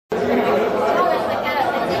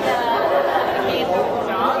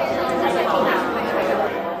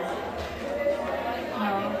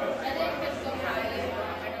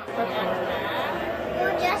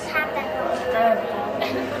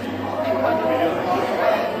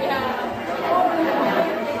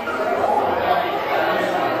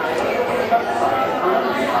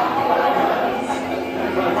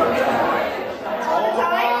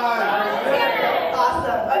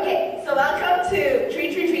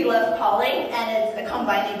Love Calling, and it's a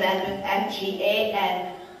combined event with FGA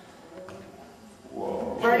and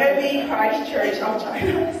Burnaby Christ Church of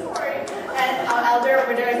China, sorry, and our elder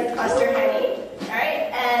over there is Pastor Henny.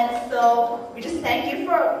 Alright, and so we just thank you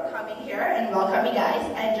for coming here and welcome you guys,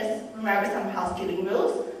 and just remember some housekeeping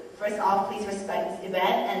rules. First off, please respect this event,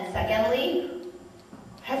 and secondly,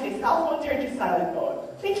 have your cell phone turned to silent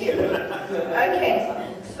mode. Thank you.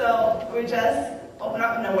 Okay, so we just open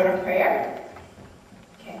up in a word of prayer.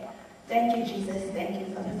 Okay, thank you, Jesus. Thank you,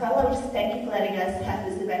 Father. Father, we just thank you for letting us have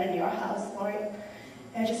this event in your house, Lord.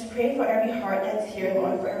 And just pray for every heart that's here,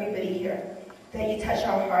 Lord, for everybody here, that you touch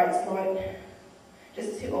our hearts, Lord,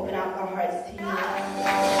 just to open up our hearts to you.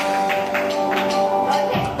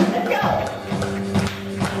 Okay, let's go.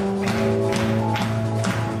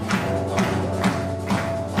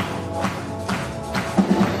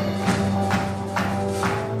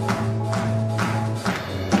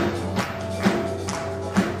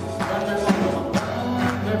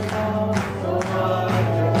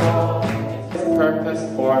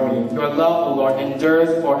 For me. Your love, O Lord, endures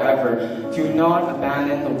forever. Do not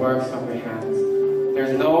abandon the works of your hands. There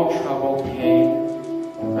is no trouble, pain,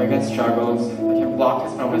 or even struggles that can block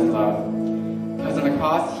us from his love. Because on the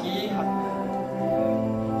cross,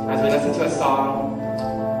 as we listen to a song,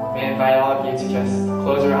 may I invite all of you to just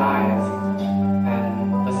close your eyes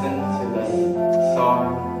and listen to this song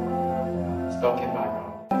spoken by God.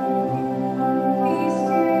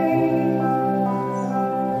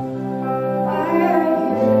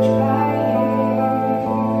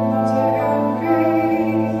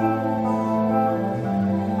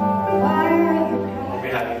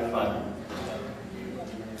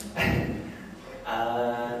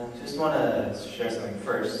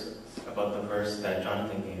 That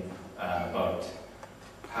Jonathan gave about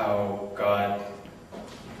how God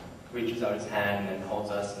reaches out his hand and holds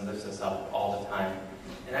us and lifts us up all the time.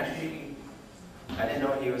 And actually, I didn't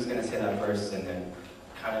know he was going to say that verse, and then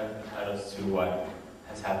kind of entitles to what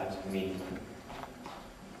has happened to me.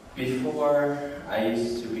 Before, I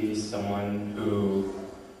used to be someone who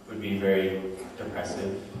would be very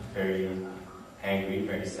depressive, very angry,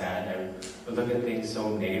 very sad. I would look at things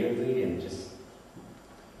so negatively and just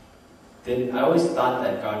I always thought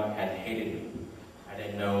that God had hated me. I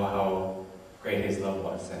didn't know how great his love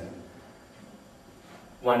was. And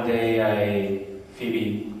one day,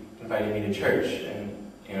 Phoebe invited me to church, and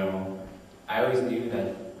I always knew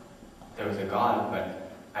that there was a God,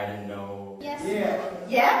 but I didn't know. Yes.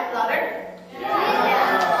 Yeah, louder.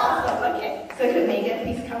 Yeah. Awesome. Okay. So could Megan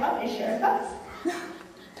please come up and share with us?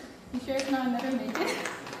 You sure it's not another Megan?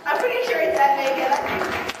 I'm pretty sure it's that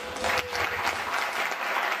Megan.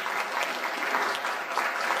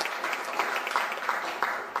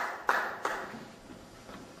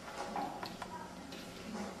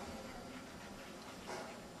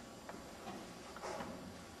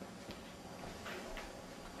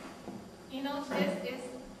 This is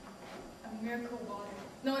a miracle water.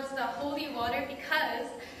 No, it's the holy water because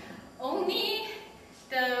only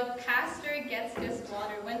the pastor gets this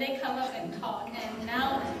water when they come up and talk. And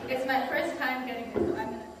now it's my first time getting this, so I'm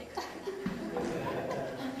going to take it.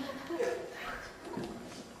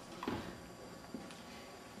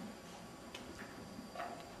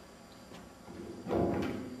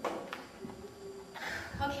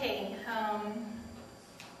 Okay,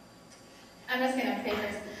 I'm just going to pray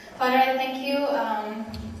first. Father, I thank you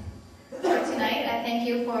for tonight. I thank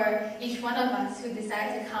you for each one of us who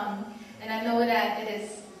decided to come. And I know that it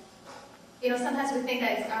is, sometimes we think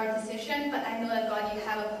that it's our decision, but I know that, God, you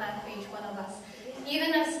have a plan for each one of us.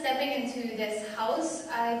 Even us stepping into this house,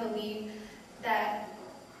 I believe that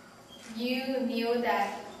you knew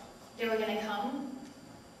that they were going to come.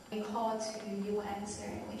 We call to you, will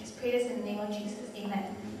answer. We just pray this in the name of Jesus.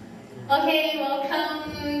 Amen. Okay,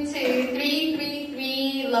 welcome to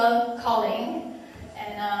 333 Love Calling.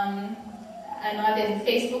 And I know I've been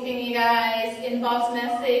Facebooking you guys, inbox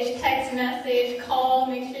message, text message, call,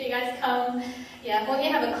 make sure you guys come. Yeah, when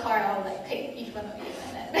you have a card, I'll pick each one of you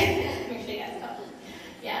and then make sure you guys come.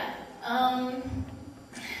 Yeah.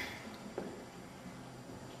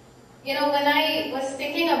 When I was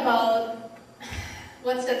thinking about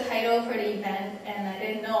what's the title for the event, and I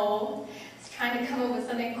didn't know, trying to come up with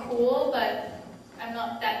something cool, but I'm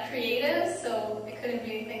not that creative, so I couldn't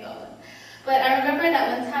really think of it. But I remember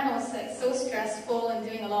that one time I was so stressful and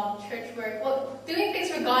doing a lot of church work. Well, doing things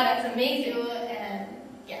for God, that's amazing. And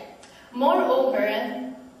yeah.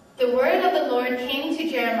 Moreover, the word of the Lord came to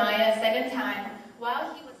Jeremiah a second time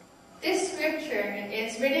while he was. This scripture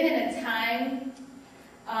is written in a time.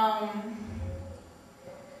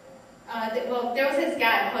 There was this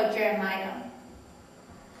guy called Jeremiah.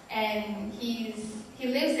 And he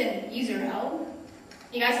lives in Israel.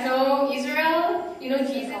 You guys know Israel? You know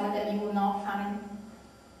Jesus, God that you will not find.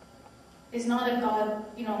 Is not a God,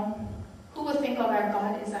 who would think of our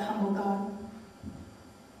God as a humble God?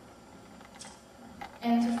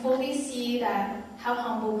 And to fully see that how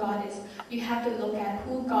humble God is, you have to look at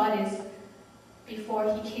who God is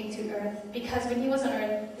before he came to earth. Because when he was on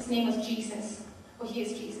earth, his name was Jesus. Well, he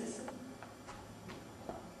is Jesus.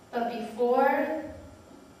 But before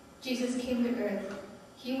Jesus came to earth,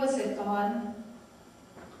 he was a God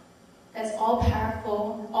that's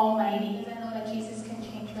all-powerful, almighty. I know that Jesus can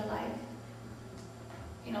change your life.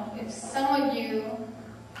 If some of you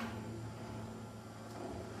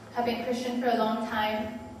have been Christian for a long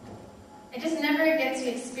time and just never get to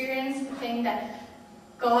experience the thing that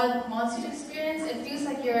God wants you to experience, it feels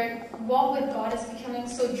like your walk with God is becoming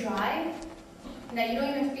so dry and that you don't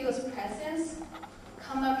even feel his presence,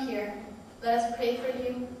 come up here. Let us pray for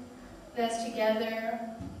you. Let us together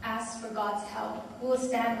ask for God's help. We will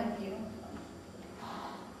stand with you.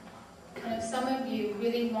 And if some of you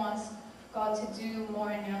really want God to do more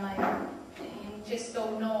in your life, and you just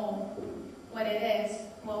don't know what it is,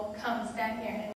 well, come, stand here.